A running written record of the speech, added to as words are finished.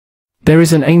There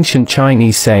is an ancient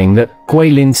Chinese saying that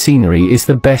Guilin scenery is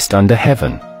the best under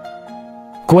heaven.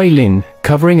 Guilin,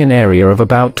 covering an area of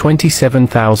about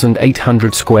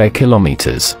 27,800 square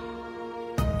kilometers,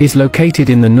 is located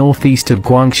in the northeast of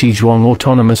Guangxi Zhuang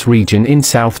Autonomous Region in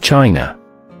South China.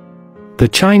 The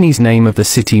Chinese name of the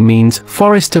city means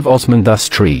Forest of Osmanthus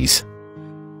Trees,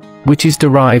 which is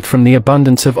derived from the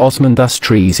abundance of osmanthus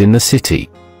trees in the city.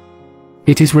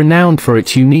 It is renowned for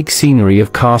its unique scenery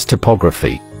of karst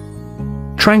topography,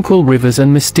 tranquil rivers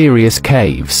and mysterious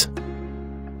caves.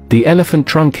 The Elephant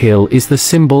Trunk Hill is the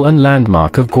symbol and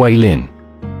landmark of Guilin.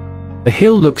 The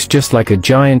hill looks just like a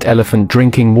giant elephant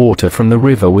drinking water from the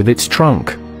river with its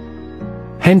trunk.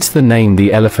 Hence the name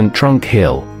the Elephant Trunk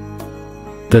Hill.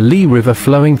 The Li River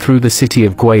flowing through the city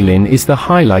of Guilin is the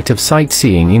highlight of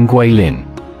sightseeing in Guilin.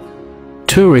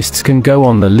 Tourists can go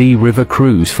on the Li River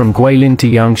cruise from Guilin to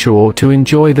Yangshuo to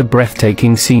enjoy the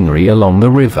breathtaking scenery along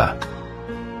the river.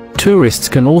 Tourists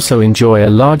can also enjoy a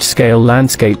large-scale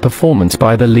landscape performance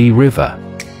by the Li River,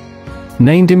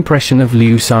 named Impression of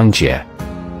Liu Sanjie.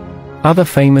 Other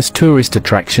famous tourist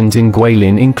attractions in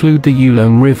Guilin include the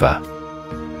Yulong River,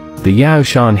 the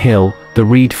Yaoshan Hill, the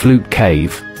Reed Flute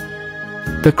Cave,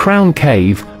 the Crown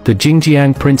Cave, the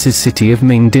Jingjiang Prince's City of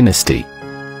Ming Dynasty,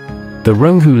 the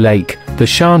Ronghu Lake, the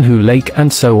Shanhu Lake,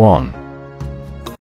 and so on.